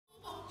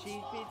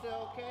cheese pizza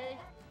okay?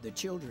 The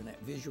children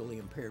at Visually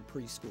Impaired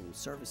Preschool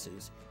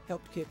Services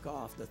helped kick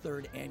off the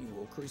 3rd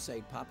annual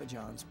Crusade Papa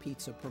John's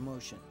Pizza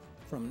promotion.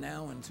 From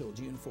now until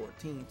June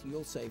 14th,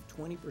 you'll save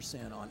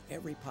 20% on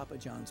every Papa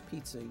John's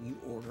pizza you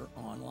order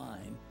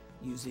online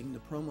using the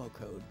promo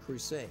code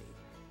Crusade.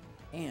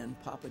 And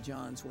Papa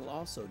John's will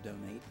also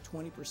donate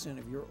 20%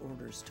 of your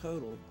order's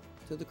total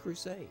to the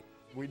Crusade.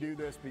 We do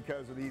this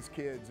because of these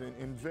kids,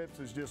 and VIPS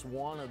is just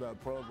one of the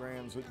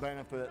programs that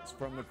benefits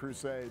from the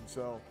Crusade.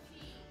 So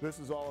this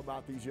is all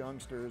about these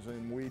youngsters,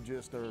 and we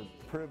just are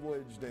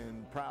privileged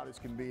and proud as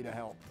can be to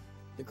help.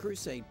 The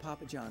Crusade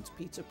Papa John's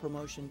Pizza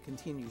promotion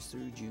continues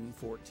through June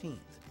 14th.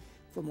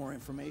 For more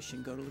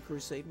information, go to the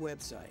Crusade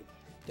website,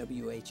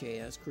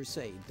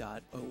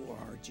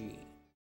 WHAScrusade.org.